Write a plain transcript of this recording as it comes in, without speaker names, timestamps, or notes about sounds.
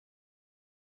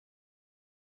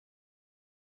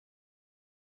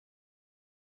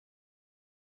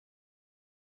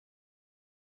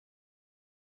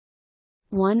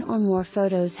One or more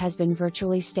photos has been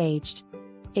virtually staged.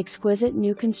 Exquisite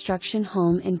new construction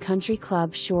home in country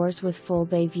club shores with full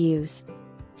bay views.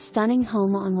 Stunning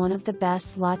home on one of the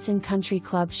best lots in country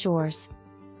club shores.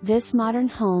 This modern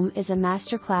home is a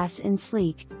masterclass in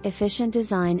sleek, efficient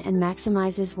design and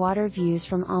maximizes water views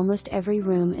from almost every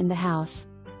room in the house.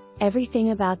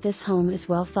 Everything about this home is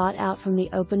well thought out, from the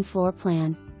open floor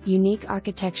plan, unique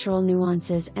architectural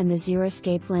nuances and the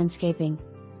zeroscape landscaping.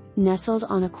 Nestled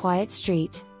on a quiet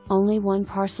street, only one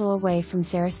parcel away from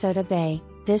Sarasota Bay,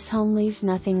 this home leaves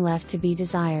nothing left to be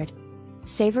desired.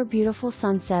 Savor beautiful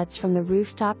sunsets from the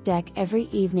rooftop deck every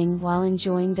evening while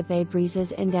enjoying the bay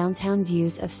breezes and downtown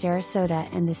views of Sarasota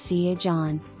and the Sea of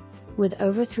John. With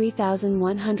over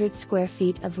 3,100 square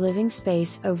feet of living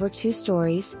space over 2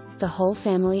 stories, the whole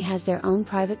family has their own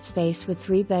private space with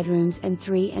 3 bedrooms and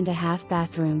 3.5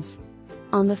 bathrooms.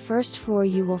 On the first floor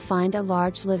you will find a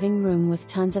large living room with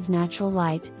tons of natural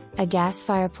light, a gas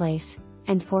fireplace,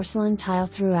 and porcelain tile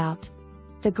throughout.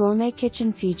 The gourmet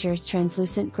kitchen features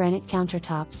translucent granite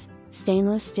countertops,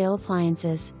 stainless steel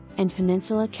appliances, and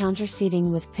peninsula counter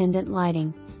seating with pendant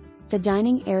lighting. The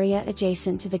dining area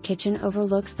adjacent to the kitchen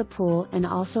overlooks the pool and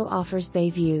also offers bay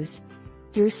views.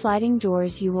 Through sliding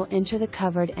doors you will enter the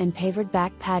covered and pavered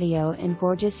back patio and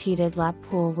gorgeous heated lap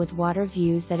pool with water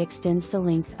views that extends the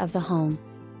length of the home.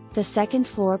 The second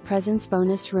floor presents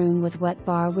bonus room with wet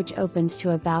bar which opens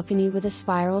to a balcony with a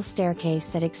spiral staircase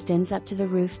that extends up to the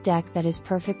roof deck that is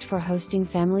perfect for hosting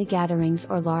family gatherings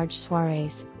or large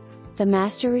soirees. The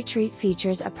master retreat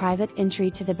features a private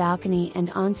entry to the balcony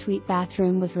and ensuite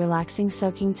bathroom with relaxing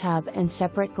soaking tub and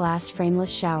separate glass frameless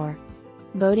shower.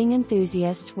 Boating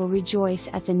enthusiasts will rejoice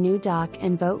at the new dock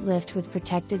and boat lift with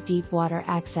protected deep water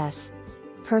access.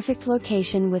 Perfect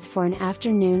location for an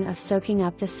afternoon of soaking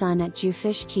up the sun at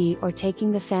Jewfish Key or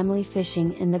taking the family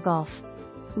fishing in the Gulf.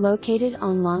 Located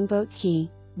on Longboat Key,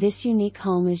 this unique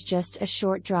home is just a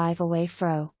short drive away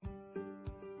from